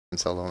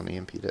solo and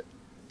EMP'd it.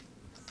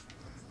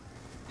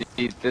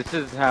 This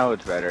is how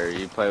it's better.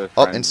 You play with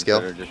Oh, friends in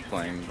skill. that are just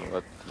playing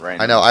with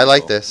random I know. I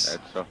like people. this.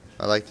 So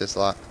I like this a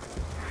lot.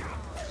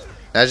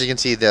 And as you can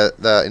see,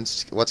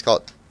 what's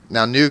called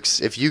now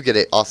nukes. If you get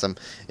it, awesome.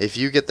 If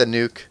you get the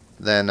nuke,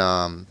 then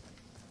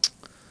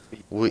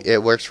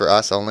it works for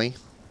us only.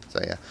 So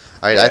yeah.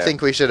 All right. Yeah. I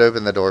think we should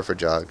open the door for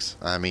Jugs.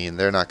 I mean,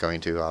 they're not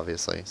going to,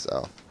 obviously.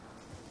 So.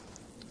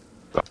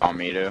 Want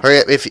me to? Hurry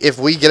up! If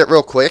we get it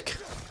real quick,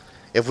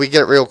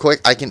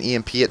 I can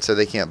EMP it so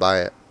they can't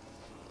buy it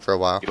for a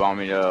while. You want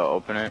me to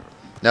open it?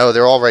 No,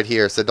 they're all right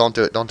here, so don't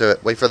do it. Don't do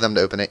it. Wait for them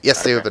to open it. Yes,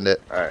 Okay. they opened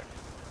it. Alright.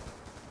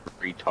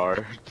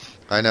 Retard.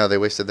 I know, they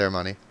wasted their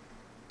money.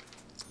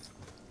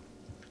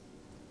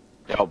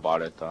 They all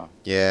bought it though.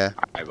 Yeah.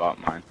 I bought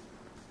mine.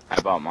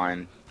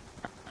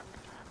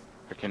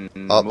 Freaking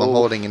Oh, move. I'm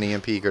holding an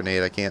EMP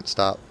grenade. I can't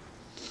stop.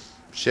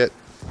 Shit.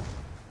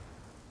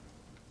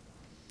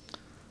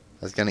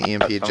 I was gonna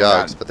EMP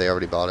Jugs, but they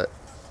already bought it.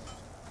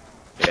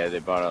 Yeah, they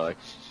bought it like.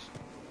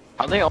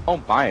 How they all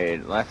buy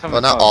it? Last time.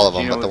 Well, I saw not all of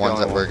them, VaGinooo but the was ones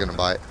that only were gonna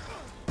buy it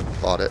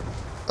bought it.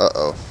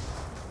 Uh-oh.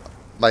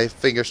 My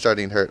finger's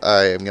starting to hurt.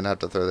 I am gonna have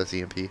to throw this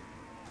EMP.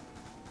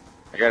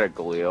 I got a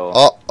Galil.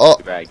 Oh!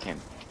 Too bad I can't.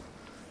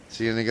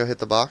 So you're gonna go hit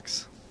the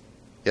box?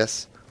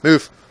 Yes.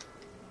 Move!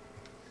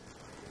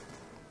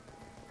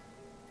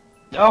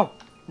 No!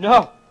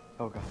 No!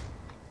 Oh god.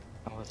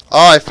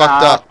 Oh, I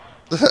fucked up.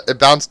 It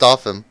bounced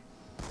off him.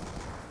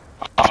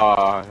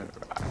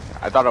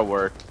 I thought it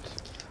worked.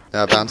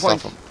 No, it bounced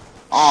off him.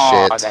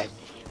 Oh, Shit. that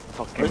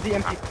fucking Where's the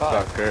MP5?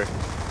 sucker.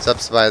 It's up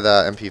by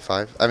the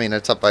MP5. I mean,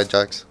 it's up by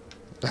Jugs.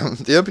 The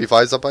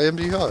MP5 is up by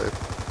MP5.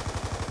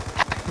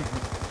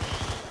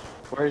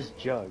 Where's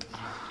Jugs?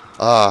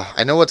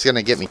 I know what's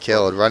gonna get me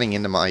killed. Running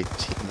into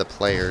the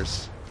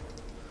players.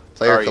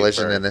 Player Sorry,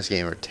 collision Bert. in this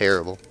game are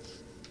terrible.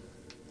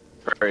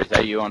 Or is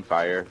that you on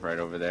fire right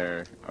over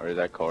there? Or is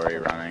that Corey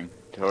running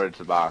towards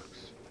the box?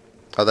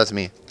 Oh, that's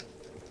me.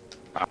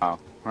 Oh,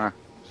 huh.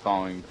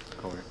 Following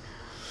Corey.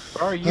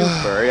 Where are you,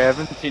 Furry? I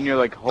haven't seen you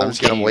like whole I'm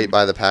just gonna game. wait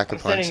by the pack I'm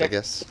of punch, standing I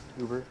guess.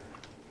 Uber.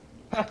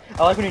 I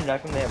like when you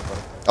knife them, they have fun.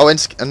 Oh, and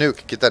a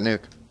nuke. Get that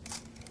nuke.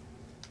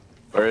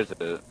 Where is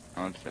it?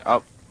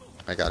 Oh,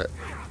 I got it.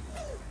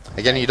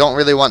 Again, you don't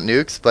really want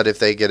nukes, but if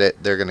they get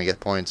it, they're gonna get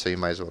points, so you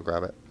might as well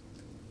grab it.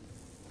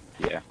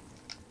 yeah.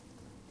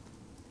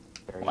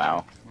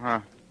 Wow. Huh.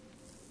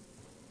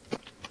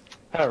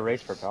 Kind of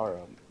race for power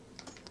up.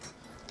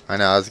 I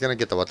know, I was gonna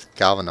get the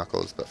Galvin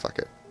Knuckles, but fuck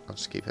it. I'll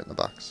just keep hitting the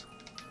box.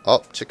 Oh,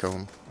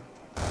 Chicone.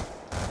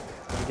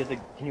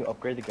 Can you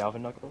upgrade the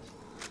Galvin Knuckles?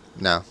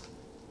 No.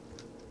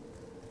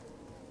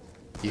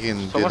 You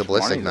can So do the much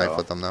ballistic money, knife though.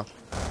 with them, though.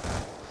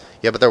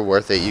 Yeah, but they're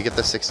worth it. You get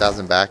the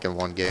 6,000 back in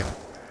one game.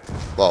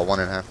 Well,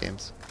 1.5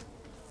 games.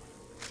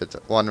 If it's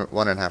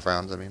 1.5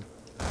 rounds, I mean.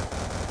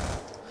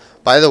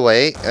 By the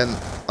way, and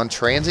on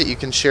transit, you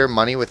can share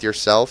money with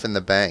yourself in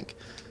the bank.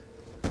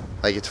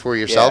 Like, it's for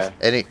yourself,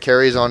 Yeah. and it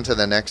carries on to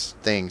the next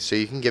thing. So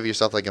you can give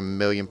yourself, like,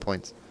 1,000,000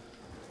 points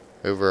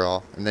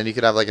overall. And then you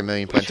could have, like,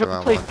 1,000,000 We points should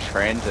around play one.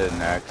 Transit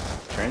next.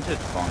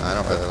 Transit's fun. I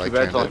don't really like Too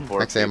bad it's Transit. only 4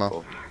 Max ammo.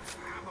 people.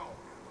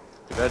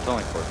 Too bad it's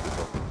only 4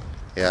 people.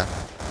 Yeah.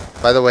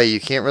 By the way, you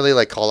can't really,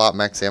 like, call out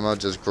max ammo.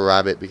 Just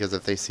grab it, because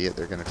if they see it,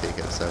 they're going to take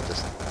it. So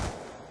just...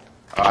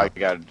 Oh, I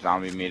got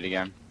zombie meat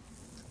again.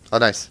 Oh,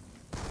 nice.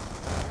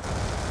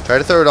 Try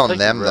to throw it on Like,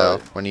 them, though,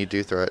 really? when you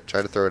do throw it.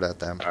 Try to throw it at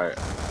them. Alright.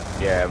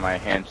 Yeah, my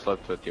hand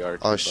slipped with the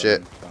arch. Oh,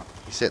 shit.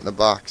 He's hitting the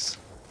box.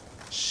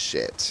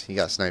 Shit. He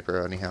got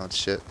sniper anyhow. It's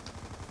shit.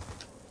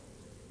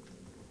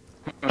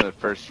 The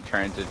first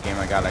transit game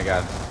I got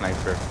a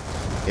sniper.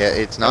 Yeah,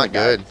 it's Oh my not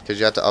good, because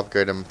you have to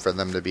upgrade them for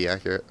them to be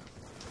accurate.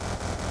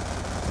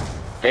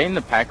 Getting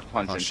the pack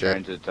punch Oh, in shit.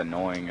 transit's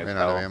annoying as Ran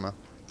out of hell. ammo.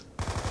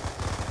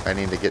 I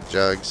need to get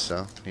Jugs,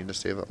 so I need to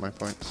save up my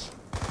points.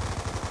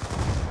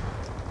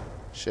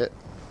 Shit.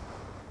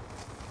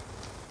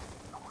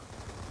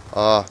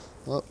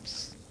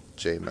 Whoops.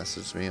 Jay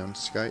messaged me on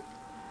Skype.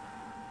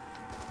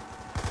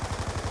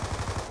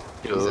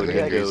 He's an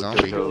angry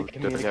zombie. Really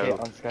communicate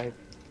on Skype.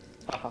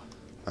 Haha.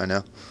 I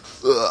know.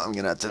 Ugh, I'm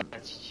gonna have to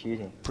That's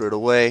cheating. put it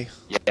away.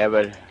 Yeah,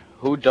 but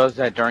who does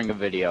that during a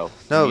video?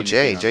 No, Communicate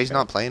Jay. on Jay's Skype.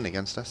 not playing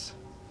against us.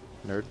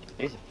 Nerd.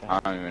 He's a I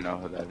fan. don't even know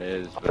who that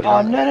is. But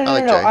Oh, no, I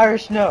like Jay.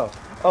 Irish no.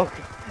 Oh,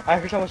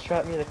 Irish almost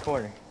trapped me in the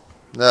corner.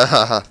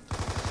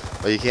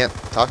 Well, you can't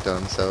talk to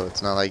him, so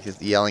it's not like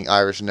he's yelling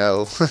Irish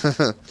no.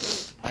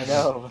 I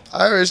know.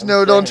 Irish I'm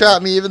no, don't saying.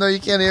 trap me even though you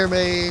can't hear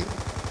me.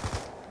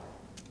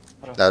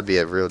 That would be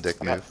a real dick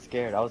I got move.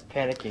 scared. I was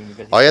panicking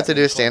because. All you have to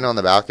do is stand on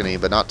the balcony,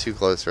 but not too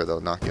close or they'll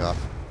knock you off.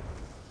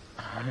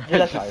 Yeah,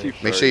 that's Just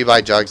Irish. Make sure you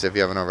buy Jugs if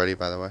you haven't already,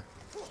 by the way.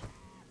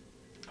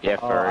 Yeah,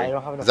 Oh, I furry.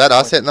 don't have enough Is that us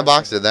points hitting the to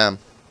box or them?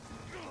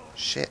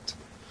 Shit.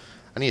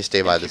 I need to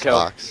stay by It's this your kill.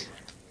 box.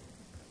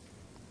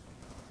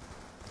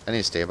 I need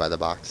to stay by the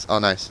box. Oh,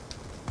 nice.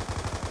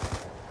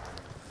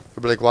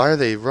 You'll be like, why are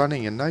they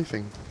running and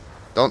knifing?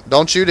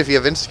 Don't shoot if you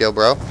have insta-kill,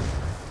 bro.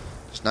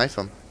 Just knife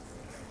them.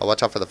 Oh,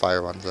 watch out for the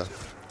fire ones, though.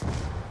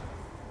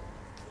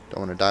 Don't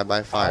want to die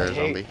by fire, I hate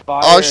zombie.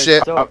 fire, Oh it's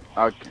shit! so-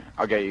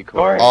 I'll get you,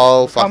 Corey. Corey.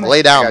 Oh I'm fuck! coming.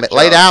 Lay down, I got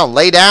lay you. down,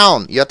 lay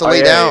down. You have to Oh, lay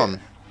yeah,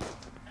 down.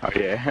 Oh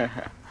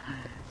yeah.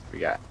 We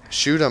got.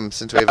 Shoot him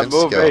since we have I'm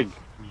insta skill. moving.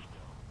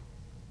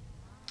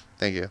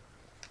 Thank you.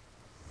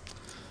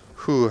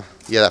 Whew.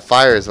 Yeah, that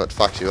fire is what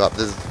fucks you up.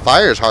 This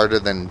fire is harder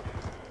than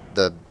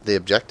the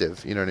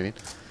objective. You know what I mean?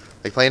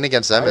 Like playing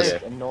against them Fire is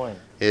is annoying.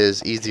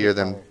 easier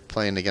than fire.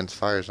 playing against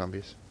fire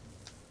zombies.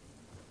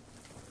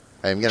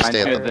 I'm gonna I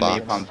stay did at the the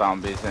box. napalm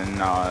zombies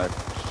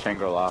in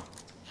Shangri-La,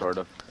 sort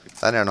of.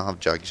 I don't have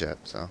jugs yet,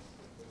 so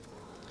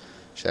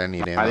shit. I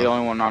need Am I the ammo.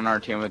 only one on our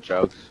team with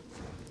jugs?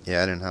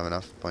 Yeah, I didn't have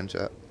enough points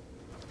yet.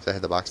 So I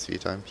hit the box a few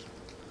times.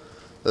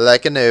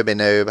 Like a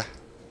noob.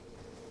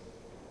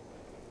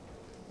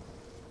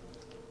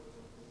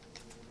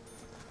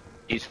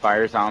 These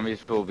fire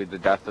zombies will be the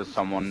death of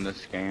someone in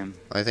this game.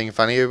 Anything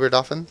funny, Uber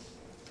Dolphin?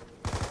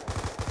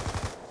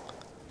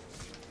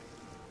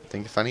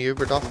 Think funny,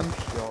 Uber Dolphin?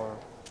 Sure.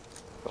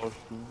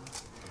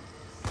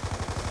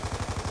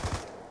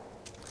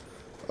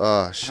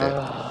 Oh shit.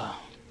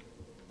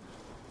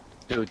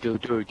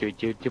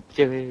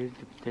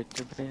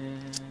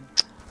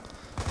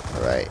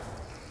 Alright.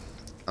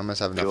 I must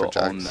have enough You'll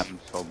for own jugs. them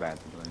so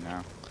badly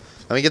now.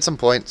 Let me get some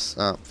points.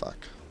 Oh fuck.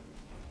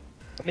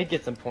 Let me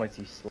get some points,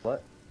 you slut.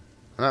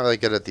 I'm not really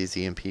good at these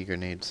EMP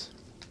grenades.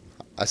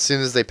 As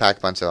soon as they pack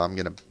punch out, I'm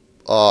gonna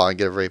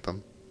rape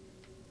them.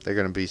 They're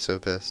gonna be so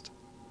pissed.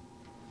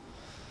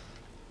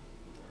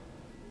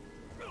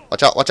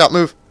 Watch out,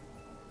 move!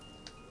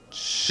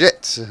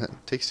 Shit!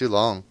 Takes too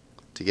long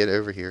to get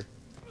over here.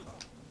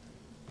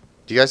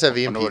 Do you guys have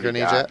EMP what he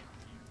grenades got.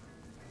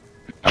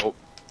 yet? Nope.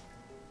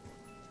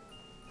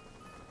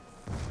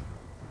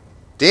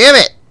 Damn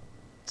it!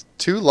 It's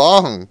too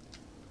long.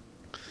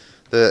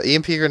 The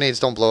EMP grenades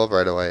don't blow up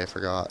right away, I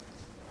forgot.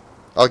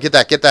 Oh, get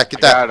that.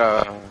 I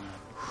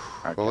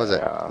got, What was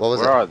it? What was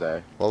where it? are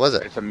they? What was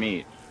it? It's a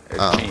meat. It's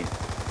Oh. meat.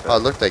 Oh,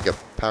 it looked like a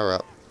power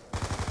up.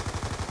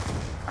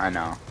 I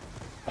know.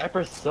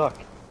 Snipers suck.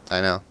 I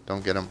know.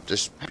 Don't get them.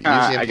 Just use the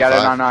I MP5. got it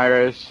on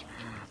Irish.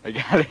 I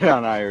got it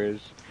on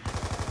Irish.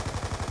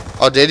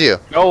 Oh, did you?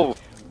 No!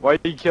 Why are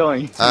you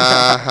killing?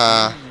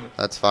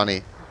 That's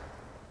funny.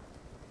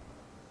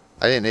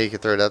 I didn't know you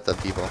could throw it at the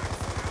people.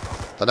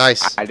 But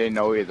nice. I didn't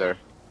know either.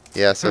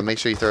 Yeah, so make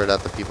sure you throw it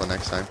at the people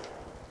next time.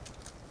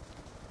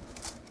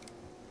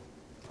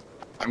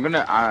 I'm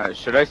gonna,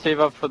 should I save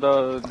up for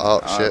the...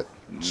 Oh, shit.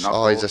 Oh, he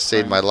knuckle just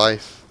saved thing? my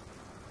life.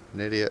 An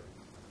idiot.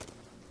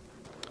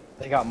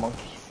 They got monkeys.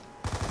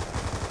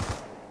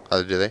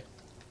 Oh, do they?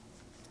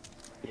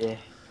 Yeah.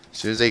 As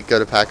soon as they go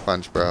to pack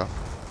punch, bro.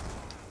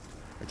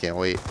 I can't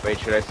wait. Wait,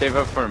 should I save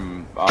up for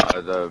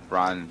the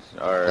bronze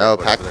or? No,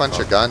 whatever pack they're punch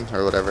or called? gun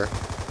or whatever.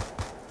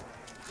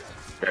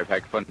 Should I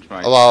pack punch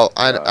my? Well,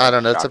 I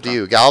don't know. It's up to shotgun?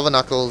 you.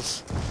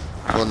 Galvanuckles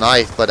will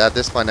knife, but at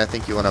this point, I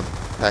think you want to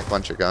pack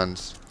punch your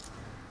guns.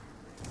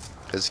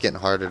 Cause it's getting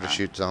harder to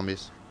shoot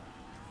zombies.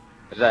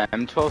 Is that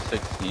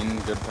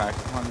M1216 good pack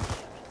punch?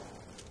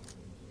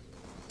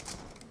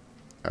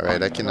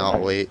 Alright, I no, cannot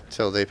no. wait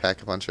till they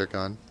pack a punch or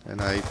gun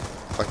and I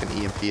fucking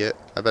EMP it.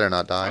 I better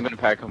not die. I'm gonna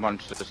pack a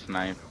punch the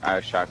snipe.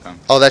 Shotgun.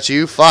 Oh, that's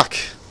you? Fuck!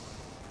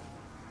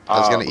 I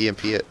was Oh. gonna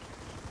EMP it.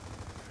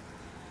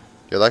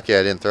 You're lucky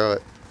I didn't throw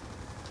it.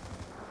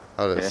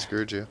 I would have Yeah.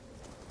 screwed you.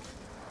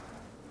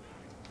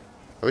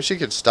 I wish you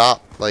could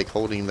stop, like,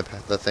 holding the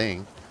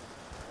thing.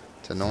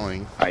 It's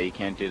annoying. You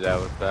can't do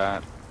that with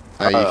that.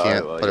 No, you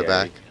can't. Well, Put it yeah,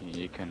 back.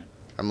 You can.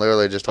 I'm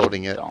literally just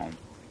holding it. Don't.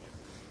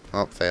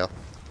 Oh, fail.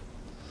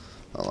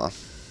 Oh well.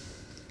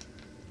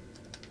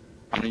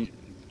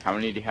 How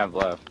many do you have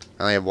left?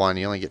 I only have one.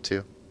 You only get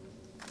two.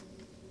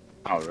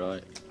 Oh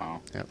really? Oh.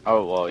 Yep.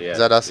 Oh well, yeah. Is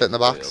that us hitting the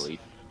basically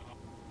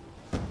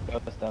box? elite.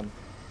 That's them.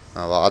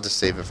 Oh well, I'll just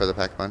save it for the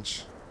pack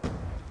punch.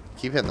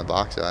 Keep hitting the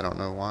box, I don't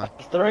know why.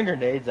 Just throwing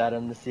grenades at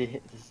him to see.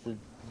 Just to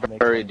make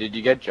Barry, sense. did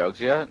you get jugs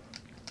yet?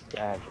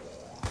 Yeah.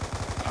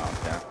 Oh,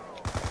 okay.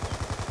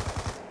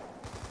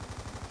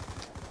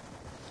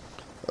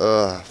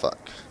 Ugh, fuck.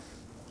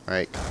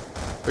 Alright.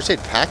 Wish they'd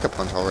pack a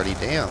punch already,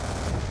 damn.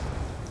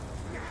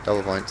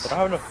 Double points. I don't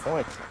have enough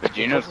points.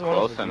 VaGinooo's Closest one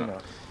is close enough.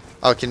 VaGinooo.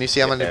 Oh, can you see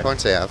how many Yeah.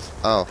 points they have?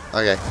 Oh,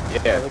 okay.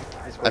 Yeah.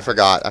 I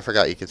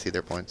forgot you could see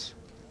their points.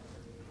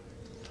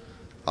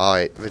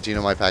 Alright,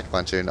 VaGinooo might pack a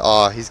punch soon.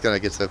 Oh, he's gonna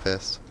get so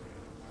pissed.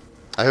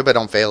 I hope I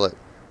don't fail it.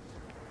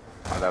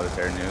 Oh, that was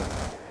their new.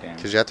 Damn.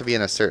 Because you have to be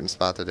in a certain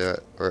spot to do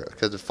it. Or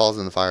because if it falls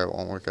in the fire, it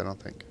won't work, I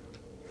don't think.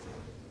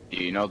 Do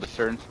you know the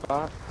certain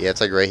spot? Yeah,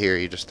 it's like right here.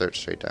 You just throw it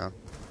straight down.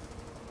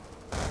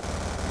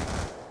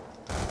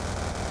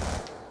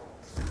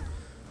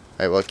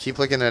 Alright, well, keep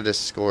looking at his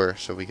score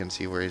so we can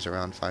see where he's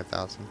around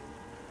 5,000.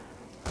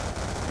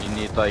 You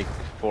need like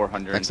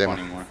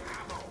 420 more.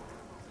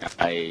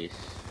 Nice.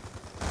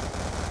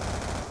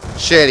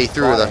 Shit, he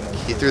threw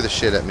the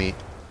shit at me.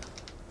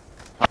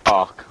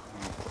 Oh,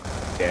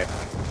 yeah.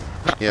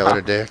 Yeah, what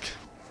a dick.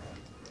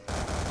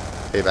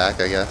 Payback,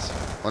 I guess.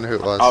 Wonder who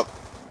it was. Oh,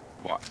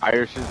 well,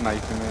 Irish is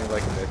knifing me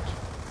like a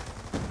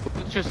bitch.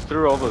 Let's just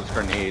threw all those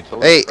grenades.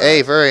 Holy Hey, crap.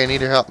 hey, Furry, I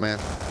need your help, man.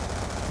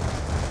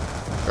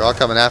 They're all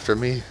coming after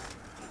me.